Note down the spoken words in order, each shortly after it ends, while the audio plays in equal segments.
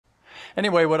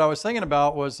Anyway, what I was thinking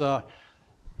about was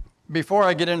before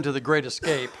I get into The Great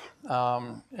Escape,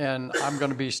 and I'm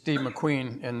going to be Steve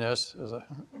McQueen in this.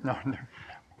 No,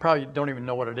 probably don't even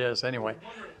know what it is anyway.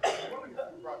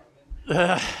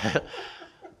 I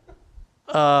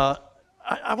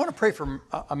want to pray for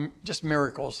just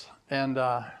miracles. And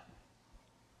I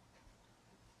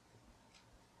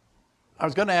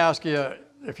was going to ask you,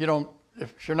 if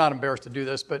you're not embarrassed to do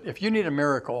this, but if you need a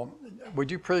miracle, would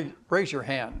you raise your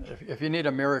hand? If you need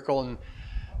a miracle and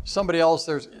somebody else,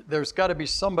 there's got to be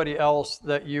somebody else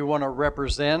that you want to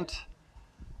represent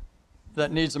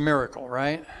that needs a miracle,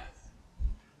 right?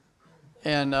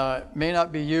 And may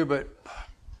not be you, but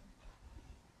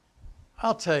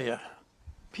I'll tell you,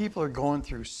 people are going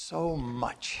through so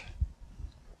much.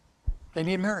 They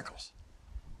need miracles.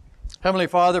 Heavenly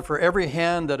Father, for every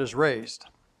hand that is raised,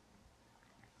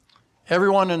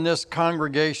 everyone in this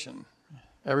congregation,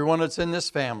 everyone that's in this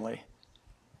family,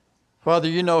 Father,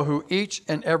 you know who each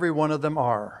and every one of them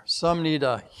are. Some need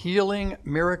a healing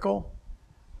miracle,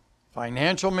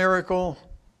 financial miracle,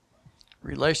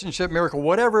 relationship miracle,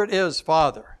 whatever it is,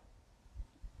 Father.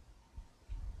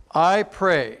 I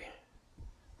pray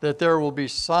that there will be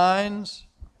signs,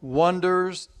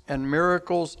 wonders, and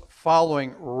miracles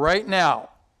following right now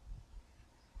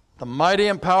the mighty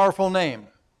and powerful name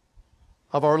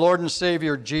of our Lord and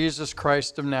Savior, Jesus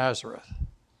Christ of Nazareth.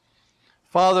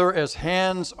 Father, as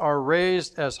hands are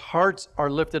raised, as hearts are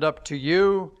lifted up to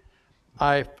you,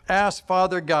 I ask,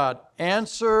 Father God,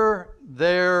 answer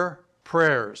their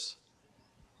prayers.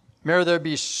 May there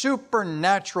be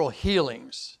supernatural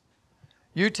healings.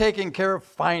 You taking care of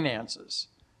finances.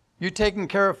 You taking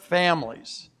care of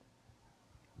families.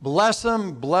 Bless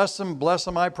them, bless them, bless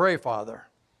them, I pray, Father.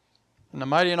 In the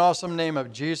mighty and awesome name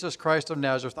of Jesus Christ of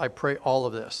Nazareth, I pray all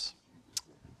of this.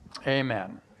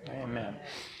 Amen. Amen.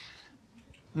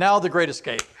 Now the Great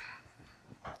Escape.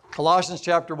 Colossians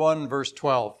chapter 1, verse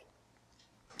 12.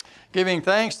 Giving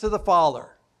thanks to the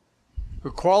Father,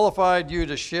 who qualified you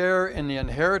to share in the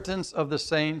inheritance of the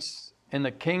saints in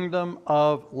the kingdom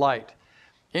of light.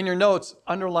 In your notes,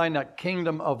 underline that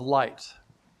kingdom of light,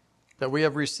 that we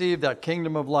have received that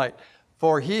kingdom of light.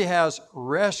 For he has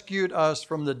rescued us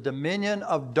from the dominion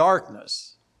of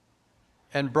darkness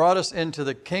and brought us into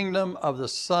the kingdom of the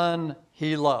Son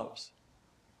he loves,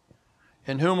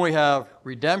 in whom we have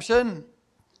redemption,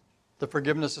 the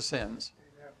forgiveness of sins.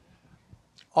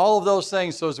 All of those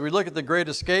things. So as we look at the Great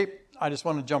Escape, I just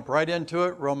want to jump right into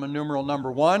it. Roman numeral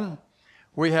number 1.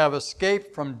 We have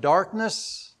escaped from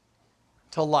darkness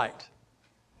to light.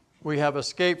 We have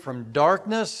escaped from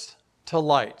darkness to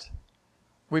light.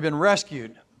 We've been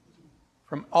rescued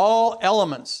from all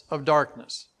elements of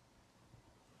darkness,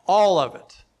 all of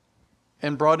it,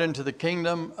 and brought into the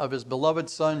kingdom of his beloved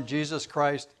Son, Jesus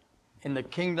Christ, in the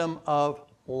kingdom of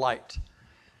light.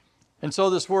 And so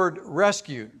this word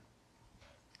rescued,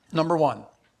 number 1,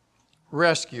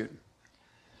 rescued,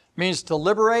 means to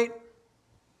liberate,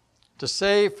 to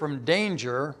save from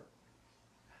danger,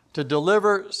 to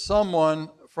deliver someone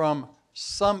from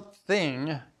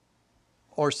something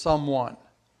or someone.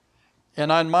 And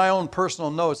on my own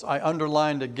personal notes, I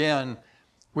underlined again,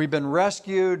 we've been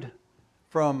rescued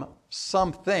from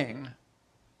something,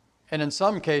 and in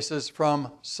some cases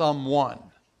from someone.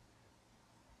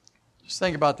 Just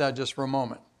think about that just for a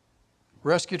moment.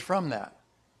 Rescued from that.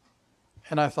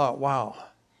 And I thought, wow,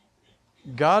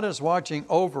 God is watching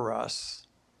over us.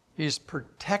 He's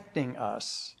protecting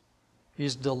us.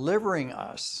 He's delivering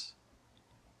us.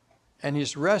 And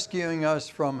he's rescuing us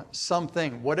from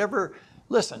something. Whatever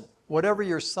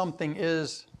your something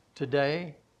is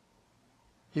today,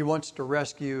 he wants to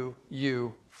rescue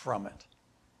you from it.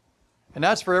 And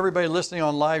that's for everybody listening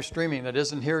on live streaming that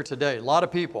isn't here today. A lot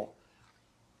of people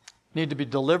need to be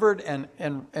delivered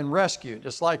and rescued.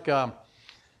 It's like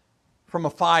from a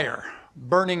fire,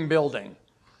 burning building.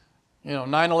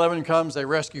 9/11 comes, they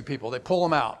rescue people. They pull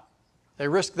them out. They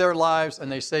risk their lives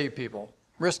and they save people.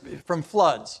 Risk from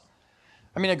floods.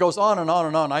 I mean, it goes on and on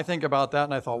and on. I think about that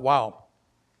and I thought, wow,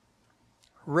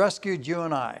 rescued you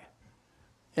and I.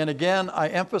 And again, I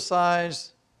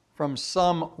emphasize from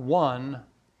someone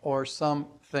or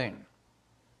something.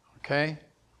 Okay?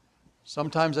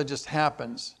 Sometimes it just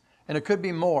happens. And it could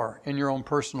be more in your own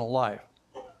personal life.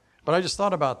 But I just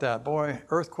thought about that. Boy,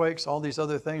 earthquakes, all these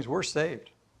other things, we're saved.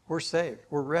 We're saved.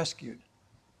 We're rescued.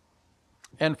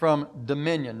 And from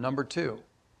dominion, number 2.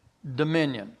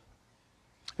 Dominion.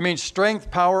 It means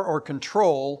strength, power, or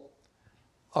control,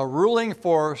 a ruling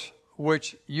force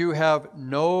which you have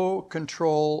no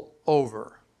control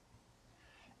over.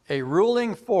 A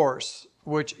ruling force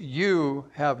which you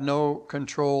have no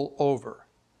control over.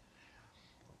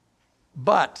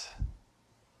 But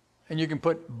and you can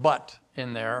put but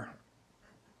in there.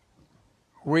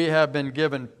 We have been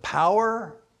given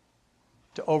power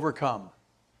to overcome.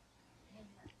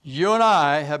 You and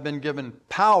I have been given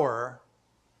power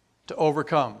to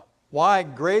overcome. Why?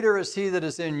 Greater is he that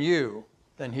is in you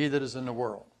than he that is in the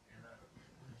world.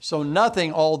 So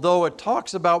nothing, although it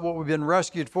talks about what we've been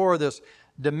rescued for, this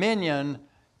dominion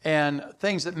and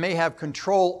things that may have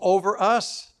control over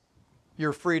us,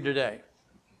 you're free today.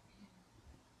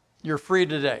 You're free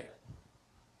today.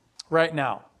 Right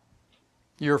now.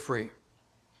 You're free.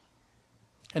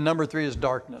 And number 3 is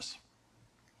darkness.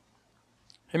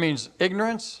 It means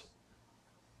ignorance,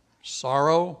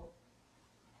 sorrow,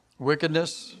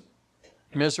 wickedness,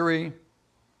 misery,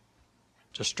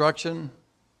 destruction,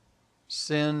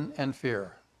 sin, and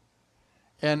fear.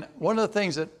 And one of the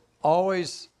things that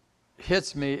always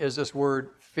hits me is this word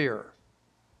fear.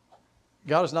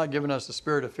 God has not given us the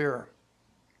spirit of fear,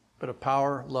 but of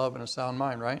power, love, and a sound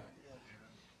mind, right?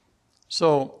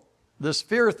 So this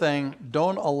fear thing,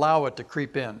 don't allow it to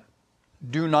creep in.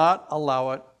 Do not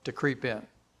allow it to creep in.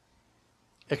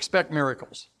 Expect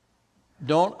miracles.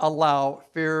 Don't allow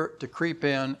fear to creep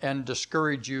in and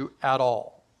discourage you at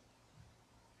all.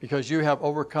 Because you have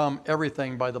overcome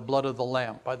everything by the blood of the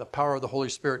Lamb, by the power of the Holy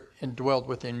Spirit indwelled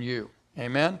within you.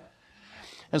 Amen?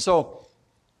 And so,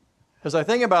 as I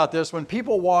think about this, when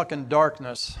people walk in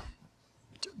darkness,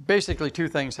 basically 2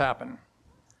 things happen.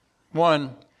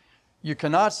 One, you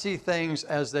cannot see things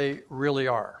as they really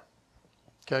are.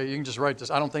 Okay, you can just write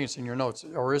this. I don't think it's in your notes,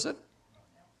 or is it?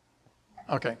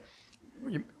 Okay.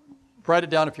 You write it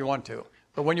down if you want to.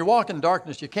 But when you walk in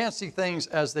darkness, you can't see things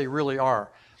as they really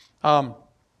are.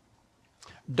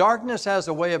 Darkness has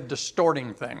a way of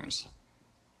distorting things.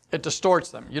 It distorts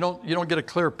them. You don't get a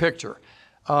clear picture.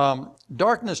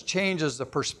 Darkness changes the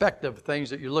perspective of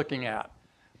things that you're looking at.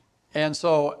 And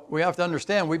so we have to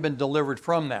understand we've been delivered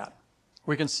from that.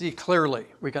 We can see clearly.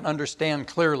 We can understand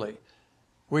clearly.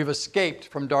 We've escaped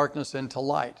from darkness into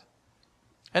light.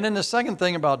 And then the second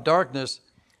thing about darkness,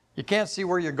 you can't see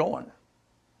where you're going.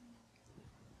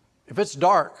 If it's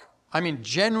dark, I mean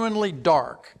genuinely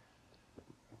dark,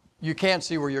 you can't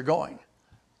see where you're going.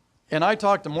 And I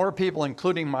talk to more people,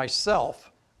 including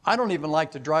myself. I don't even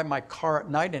like to drive my car at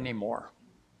night anymore.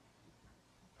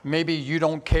 Maybe you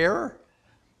don't care.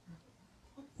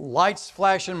 Lights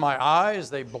flash in my eyes,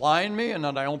 they blind me, and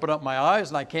then I open up my eyes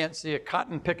and I can't see a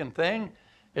cotton picking thing.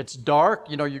 It's dark,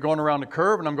 you're going around a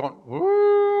curve and I'm going,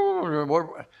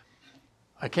 whoo.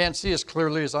 I can't see as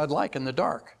clearly as I'd like in the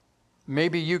dark.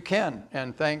 Maybe you can,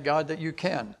 and thank God that you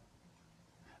can.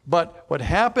 But what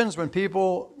happens when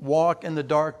people walk in the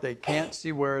dark, they can't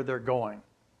see where they're going.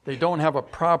 They don't have a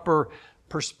proper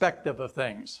perspective of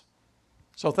things.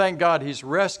 So thank God he's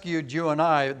rescued you and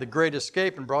I, the great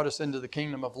escape, and brought us into the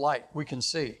kingdom of light. We can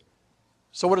see.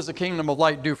 So what does the kingdom of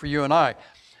light do for you and I?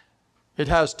 It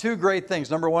has 2 great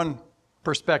things. Number 1,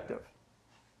 perspective.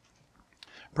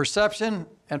 Perception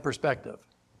and perspective.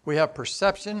 We have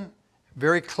perception,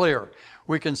 very clear.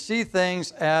 We can see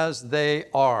things as they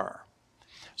are.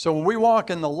 So when we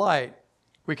walk in the light,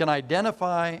 we can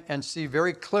identify and see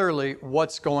very clearly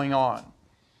what's going on.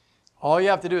 All you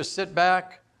have to do is sit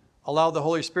back, allow the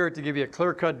Holy Spirit to give you a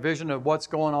clear-cut vision of what's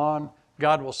going on.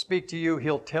 God will speak to you.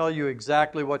 He'll tell you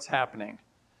exactly what's happening.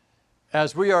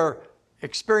 As we are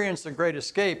experiencing the great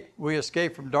escape, we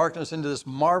escape from darkness into this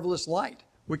marvelous light.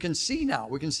 We can see now.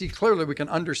 We can see clearly. We can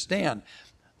understand.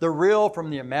 The real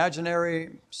from the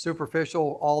imaginary,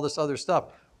 superficial, all this other stuff,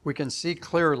 we can see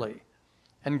clearly.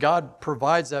 And God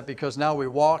provides that because now we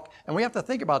walk, and we have to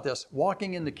think about this,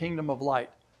 walking in the kingdom of light.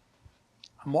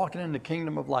 I'm walking in the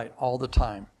kingdom of light all the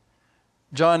time.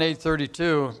 John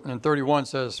 8:32 and 31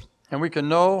 says, and we can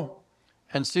know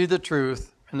and see the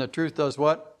truth, and the truth does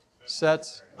what?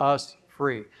 Sets us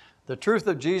free. The truth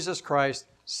of Jesus Christ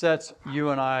sets you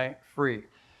and I free.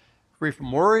 Free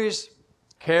from worries,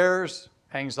 cares,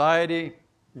 anxiety,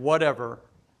 whatever,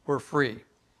 we're free.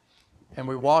 And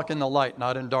we walk in the light,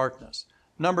 not in darkness.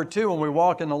 Number 2, when we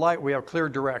walk in the light, we have clear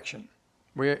direction.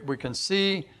 We can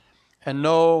see and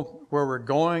know where we're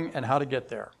going and how to get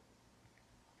there.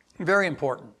 Very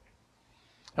important.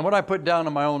 And what I put down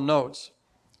in my own notes,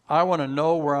 I want to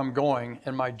know where I'm going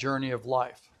in my journey of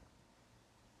life.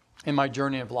 In my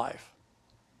journey of life.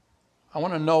 I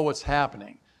want to know what's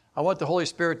happening. I want the Holy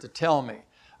Spirit to tell me.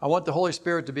 I want the Holy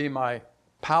Spirit to be my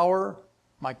power,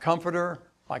 my comforter,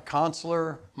 my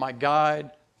counselor, my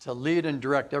guide, to lead and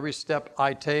direct every step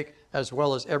I take as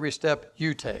well as every step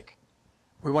you take.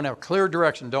 We want to have clear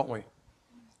direction, don't we?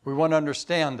 We want to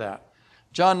understand that.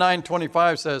 John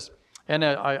 9:25 says, and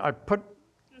I put,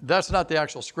 that's not the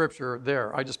actual scripture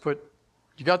there. I just put,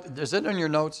 is it in your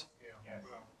notes?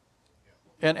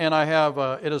 And I have,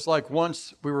 it is like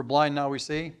once we were blind, now we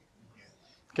see.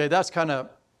 Okay, that's kind of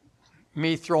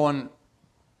me throwing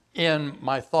in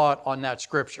my thought on that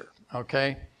scripture,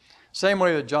 okay? Same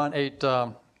way with John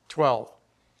 8:12.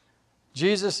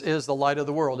 Jesus is the light of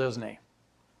the world, isn't he?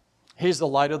 He's the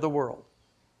light of the world.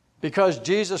 Because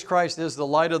Jesus Christ is the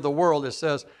light of the world, it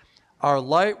says, our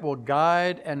light will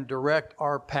guide and direct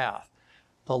our path.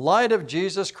 The light of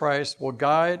Jesus Christ will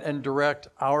guide and direct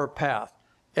our path.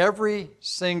 Every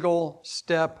single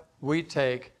step we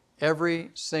take,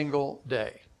 every single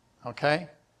day, okay?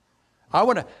 I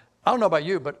don't know about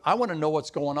you, but I want to know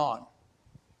what's going on.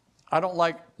 I don't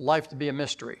like life to be a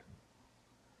mystery.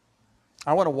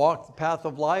 I want to walk the path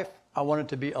of life. I want it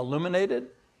to be illuminated.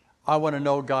 I want to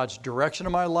know God's direction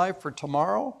in my life for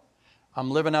tomorrow.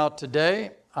 I'm living out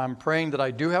today. I'm praying that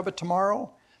I do have a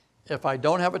tomorrow. If I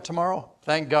don't have a tomorrow,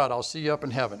 thank God, I'll see you up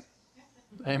in heaven.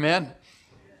 Amen?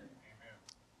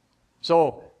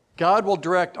 So God will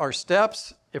direct our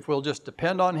steps if we'll just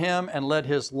depend on Him and let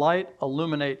His light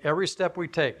illuminate every step we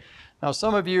take. Now,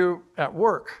 some of you at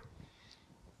work,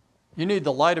 you need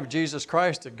the light of Jesus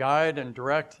Christ to guide and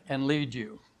direct and lead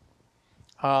you.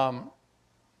 When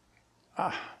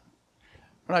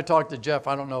I talked to Jeff,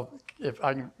 I don't know if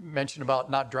I mentioned about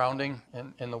not drowning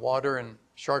in the water and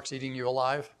sharks eating you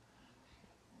alive.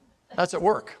 That's at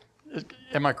work.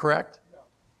 Am I correct?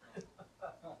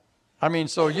 I mean,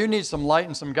 so you need some light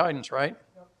and some guidance, right?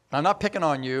 I'm not picking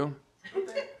on you.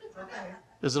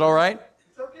 Is it all right?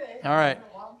 It's okay. All right. It's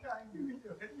been a long time. You can do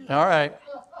it. All right.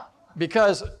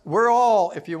 Because we're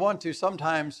all, if you want to,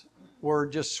 sometimes we're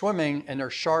just swimming and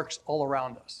there's sharks all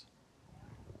around us.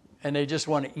 And they just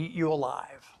want to eat you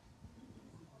alive.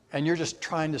 And you're just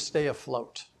trying to stay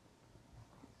afloat.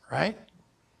 Right?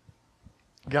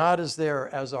 God is there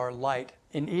as our light.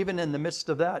 And even in the midst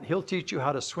of that, He'll teach you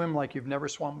how to swim like you've never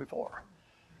swum before.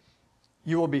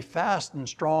 You will be fast and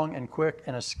strong and quick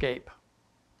and escape.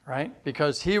 Right?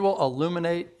 Because He will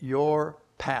illuminate your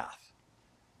path.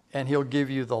 And He'll give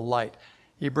you the light.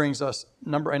 He brings us,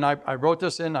 and I wrote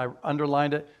this in, I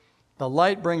underlined it. The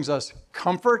light brings us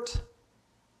comfort,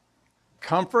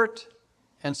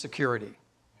 and security.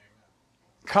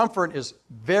 Comfort is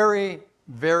very,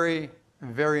 very,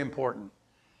 very important.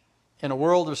 In a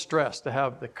world of stress, to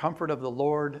have the comfort of the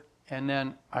Lord, and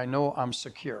then I know I'm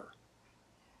secure.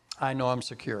 I know I'm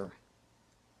secure.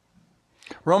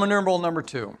 Roman numeral number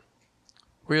 2.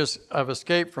 We have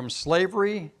escaped from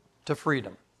slavery to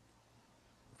freedom.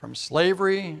 From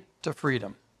slavery to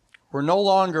freedom. We're no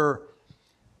longer,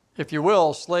 if you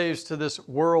will, slaves to this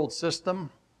world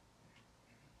system,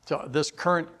 to this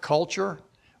current culture,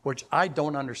 which I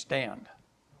don't understand.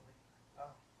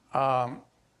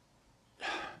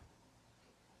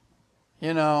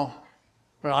 You know,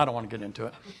 well, I don't want to get into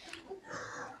it.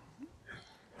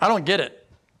 I don't get it.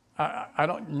 I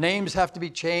don't. Names have to be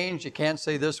changed. You can't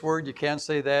say this word. You can't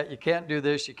say that. You can't do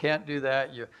this. You can't do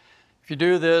that. If you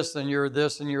do this, then you're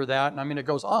this and you're that. And I mean, it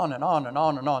goes on and on and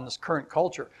on and on, this current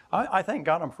culture. I thank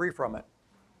God I'm free from it.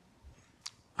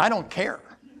 I don't care.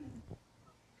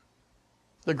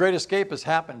 The great escape has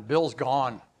happened. Bill's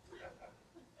gone.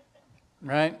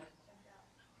 Right?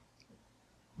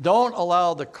 Don't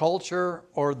allow the culture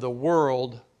or the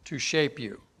world to shape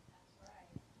you.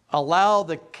 Allow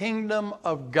the kingdom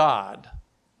of God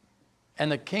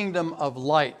and the kingdom of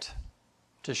light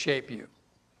to shape you.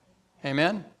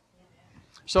 Amen?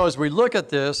 So as we look at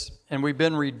this, and we've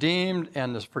been redeemed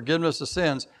and the forgiveness of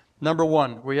sins, number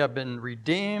 1, we have been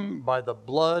redeemed by the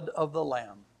blood of the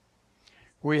Lamb.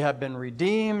 We have been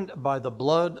redeemed by the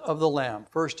blood of the Lamb.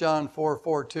 1 John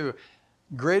 4:4-2,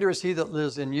 greater is He that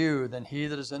lives in you than he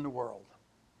that is in the world.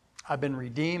 I've been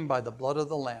redeemed by the blood of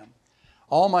the Lamb.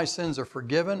 All my sins are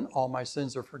forgiven. All my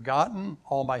sins are forgotten.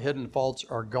 All my hidden faults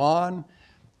are gone.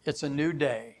 It's a new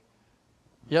day.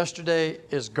 Yesterday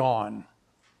is gone.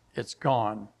 It's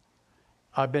gone.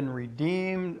 I've been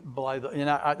redeemed by the...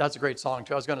 that's a great song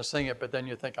too. I was going to sing it, but then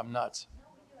you think I'm nuts.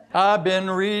 I've been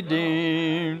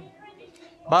redeemed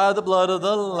by the blood of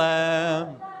the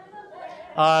Lamb.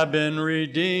 I've been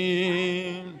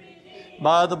redeemed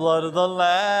by the blood of the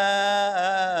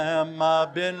Lamb.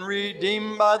 I've been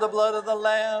redeemed by the blood of the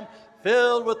Lamb.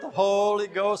 Filled with the Holy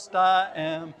Ghost I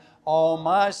am. All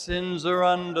my sins are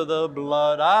under the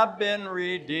blood. I've been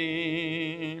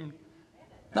redeemed.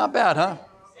 Not bad, huh?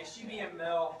 It should be a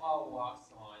Mel Hall walk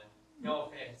song. No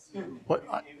offense. What?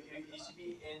 It should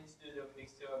be into the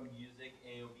mixture of music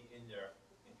and it'll be in there.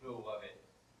 And people will love it.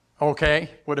 Okay,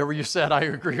 whatever you said, I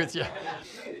agree with you. It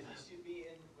should be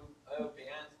in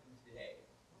bands from today.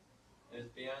 There's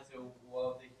bands that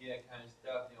love to hear that kind of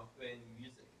stuff, put in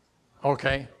music.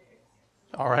 Okay.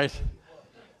 All right.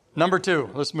 Number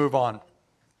 2, let's move on.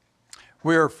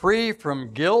 We are free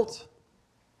from guilt,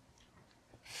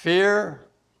 fear,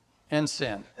 and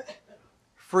sin.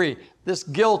 Free. This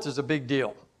guilt is a big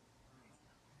deal.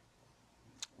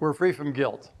 We're free from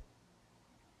guilt.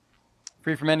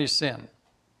 Free from any sin.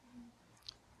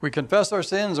 We confess our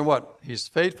sins and what? He's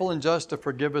faithful and just to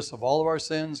forgive us of all of our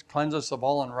sins, cleanse us of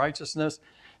all unrighteousness.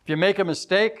 If you make a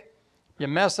mistake, you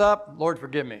mess up, Lord,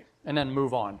 forgive me, and then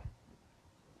move on.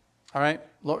 All right?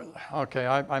 Lord, okay,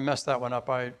 I messed that one up.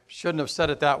 I shouldn't have said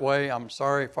it that way. I'm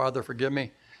sorry, Father, forgive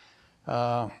me.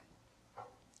 Guard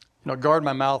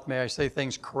my mouth. May I say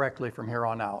things correctly from here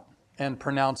on out and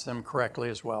pronounce them correctly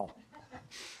as well.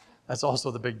 That's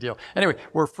also the big deal. Anyway,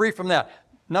 we're free from that.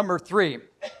 Number 3,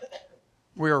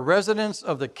 we are residents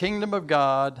of the kingdom of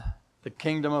God, the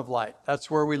kingdom of light.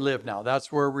 That's where we live now.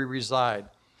 That's where we reside.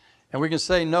 And we can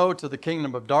say no to the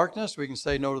kingdom of darkness. We can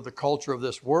say no to the culture of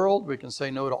this world. We can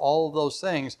say no to all of those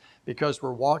things because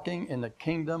we're walking in the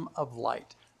kingdom of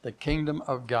light, the kingdom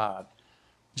of God.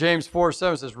 James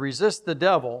 4:7 says, resist the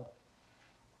devil,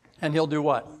 and he'll do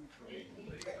what?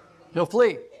 He'll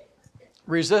flee.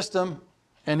 Resist him,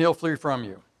 and he'll flee from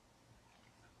you.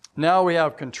 Now we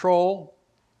have control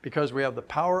because we have the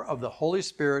power of the Holy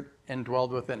Spirit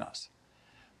indwelled within us.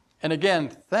 And again,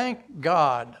 thank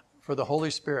God for the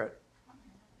Holy Spirit,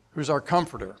 who's our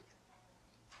comforter,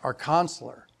 our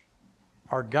counselor,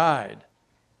 our guide,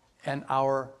 and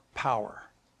our power.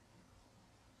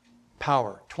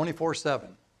 Power,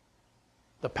 24/7.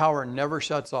 The power never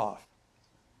shuts off.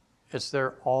 It's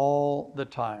there all the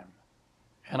time.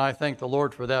 And I thank the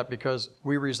Lord for that because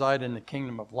we reside in the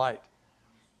kingdom of light.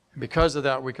 Because of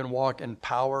that, we can walk in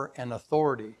power and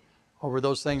authority over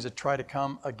those things that try to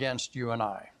come against you and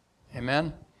I.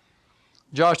 Amen?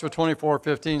 Joshua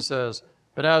 24:15 says,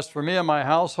 but as for me and my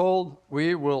household,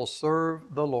 we will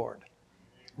serve the Lord.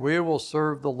 We will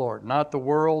serve the Lord, not the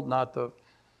world, not the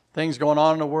things going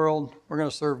on in the world. We're going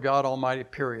to serve God Almighty,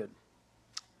 period.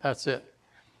 That's it.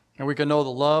 And we can know the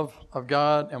love of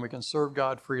God and we can serve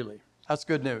God freely. That's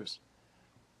good news.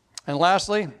 And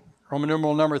lastly, Roman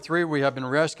numeral number 3, we have been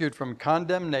rescued from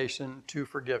condemnation to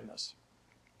forgiveness.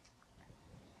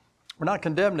 We're not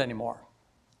condemned anymore.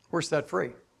 We're set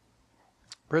free.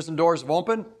 Prison doors have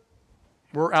opened.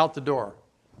 We're out the door.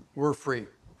 We're free.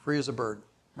 Free as a bird,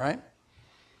 right?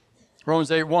 Romans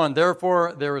 8:1,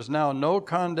 therefore there is now no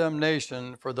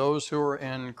condemnation for those who are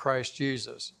in Christ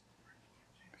Jesus.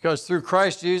 Because through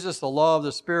Christ Jesus, the law of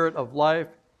the Spirit of life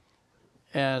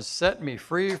has set me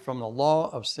free from the law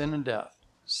of sin and death.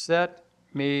 Set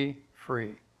me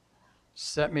free.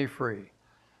 Set me free.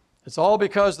 It's all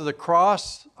because of the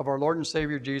cross of our Lord and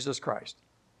Savior Jesus Christ.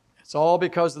 It's all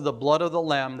because of the blood of the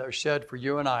Lamb that was shed for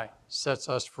you and I sets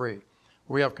us free.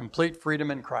 We have complete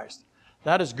freedom in Christ.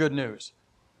 That is good news.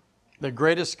 The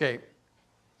great escape.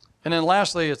 And then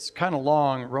lastly, it's kind of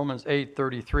long, Romans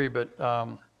 8:33,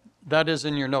 but that is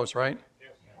in your notes, right?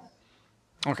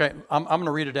 Okay, I'm going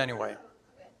to read it anyway.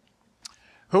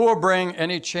 Who will bring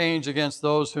any change against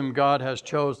those whom God has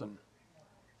chosen?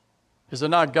 Is it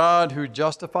not God who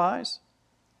justifies?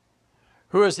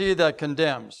 Who is he that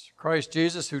condemns? Christ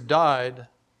Jesus, who died,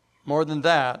 more than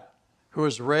that, who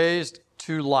is raised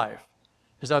to life,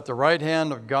 is at the right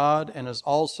hand of God and is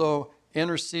also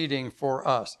interceding for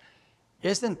us.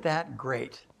 Isn't that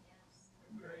great?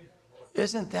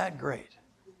 Isn't that great?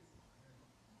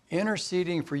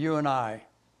 Interceding for you and I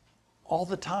all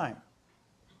the time.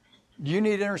 Do you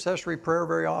need intercessory prayer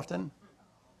very often?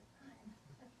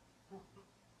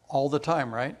 All the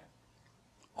time, right?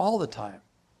 All the time.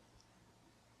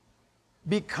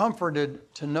 Be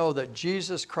comforted to know that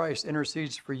Jesus Christ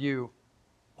intercedes for you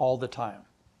all the time.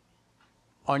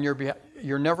 On your behalf.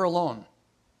 You're never alone.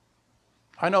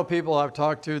 I know people I've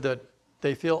talked to that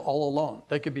they feel all alone.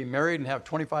 They could be married and have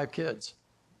 25 kids.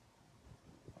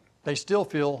 They still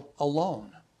feel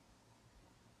alone.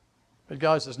 But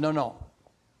God says, no,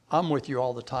 I'm with you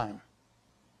all the time.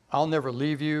 I'll never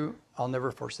leave you. I'll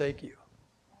never forsake you.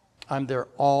 I'm there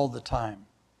all the time.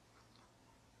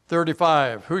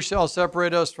 35, who shall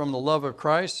separate us from the love of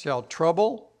Christ? Shall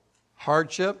trouble,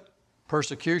 hardship,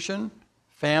 persecution,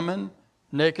 famine,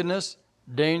 nakedness,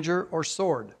 danger, or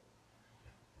sword?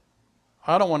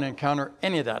 I don't want to encounter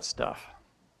any of that stuff.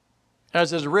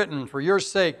 As is written, for your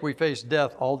sake we face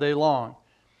death all day long.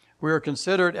 We are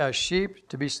considered as sheep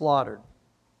to be slaughtered.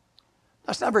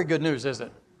 That's not very good news, is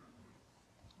it?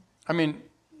 I mean,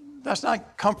 that's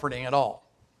not comforting at all.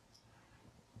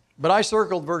 But I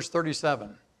circled verse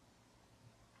 37.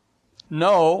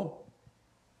 No,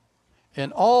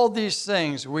 in all these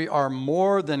things we are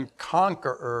more than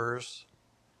conquerors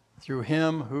through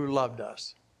him who loved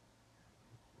us.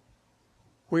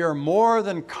 We are more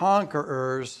than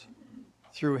conquerors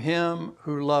through him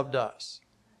who loved us.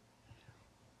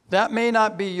 That may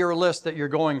not be your list that you're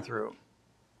going through.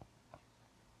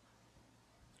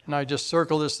 And I just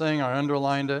circled this thing, I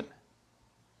underlined it,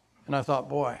 and I thought,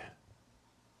 boy,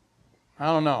 I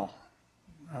don't know.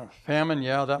 Famine,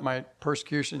 yeah, that might,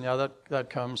 persecution, yeah, that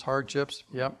comes. Hardships,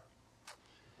 yep.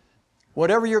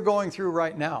 Whatever you're going through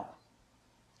right now,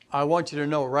 I want you to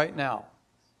know right now,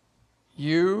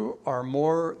 you are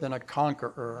more than a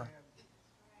conqueror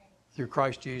through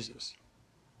Christ Jesus.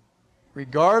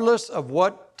 Regardless of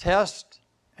what tests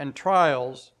and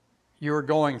trials you are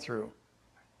going through,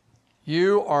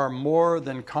 you are more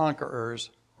than conquerors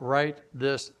right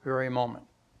this very moment.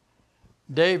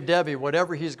 Dave, Debbie,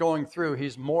 whatever he's going through,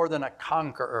 he's more than a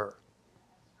conqueror.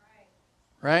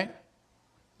 Right?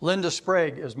 Linda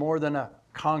Sprague is more than a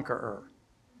conqueror.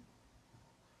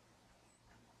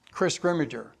 Chris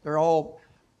Grimminger, they're all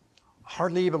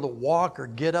hardly able to walk or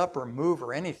get up or move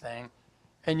or anything.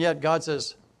 And yet God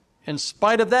says, in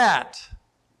spite of that,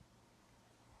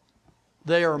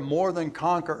 they are more than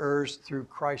conquerors through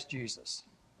Christ Jesus.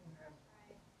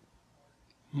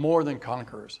 More than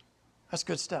conquerors. That's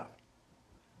good stuff.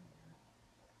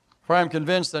 For I am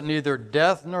convinced that neither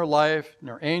death nor life,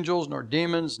 nor angels nor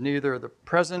demons, neither the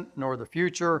present nor the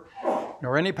future,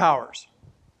 nor any powers,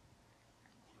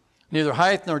 neither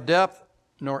height nor depth,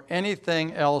 nor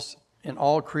anything else in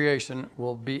all creation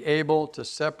will be able to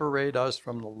separate us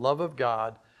from the love of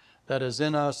God that is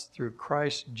in us through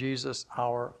Christ Jesus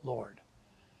our Lord.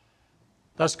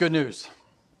 That's good news.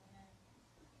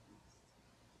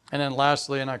 And then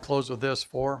lastly, and I close with this,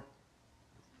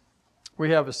 we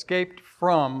have escaped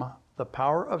from the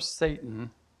power of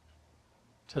Satan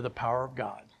to the power of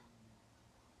God.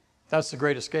 That's the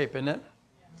great escape, isn't it?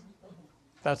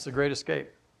 That's the great escape.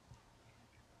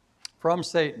 From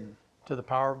Satan to the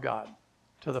power of God,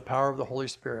 to the power of the Holy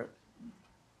Spirit.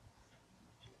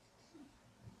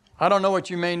 I don't know what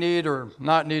you may need or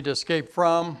not need to escape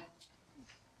from.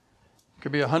 It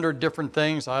could be 100 different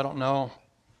things, I don't know.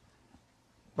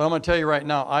 But I'm going to tell you right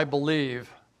now, I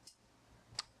believe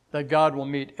that God will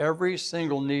meet every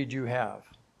single need you have.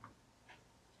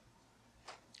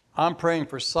 I'm praying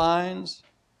for signs,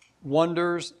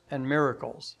 wonders, and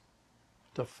miracles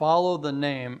to follow the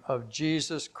name of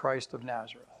Jesus Christ of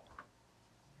Nazareth.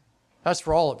 That's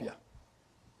for all of you,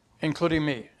 including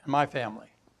me and my family.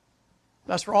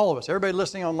 That's for all of us, everybody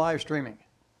listening on live streaming.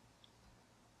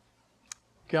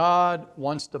 God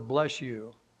wants to bless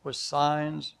you with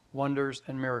signs, wonders,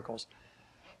 and miracles.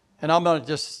 And I'm going to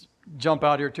just jump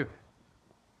out here too.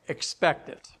 Expect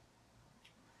it.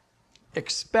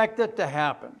 Expect it to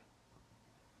happen.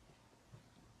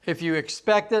 If you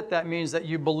expect it, that means that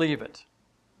you believe it.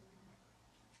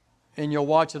 And you'll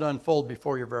watch it unfold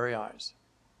before your very eyes.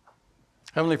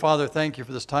 Heavenly Father, thank you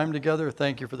for this time together.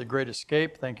 Thank you for the great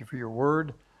escape. Thank you for your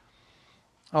word.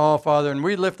 Oh, Father, and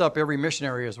we lift up every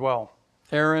missionary as well.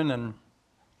 Aaron and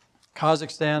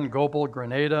Kazakhstan, Gopal,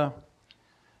 Grenada,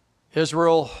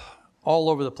 Israel, all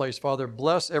over the place, Father.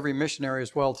 Bless every missionary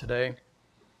as well today,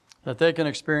 that they can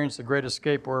experience the great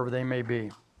escape wherever they may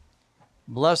be.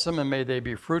 Bless them and may they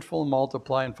be fruitful and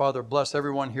multiply. And Father, bless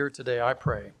everyone here today, I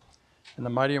pray. In the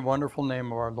mighty and wonderful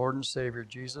name of our Lord and Savior,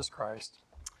 Jesus Christ.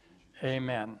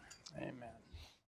 Amen. Amen.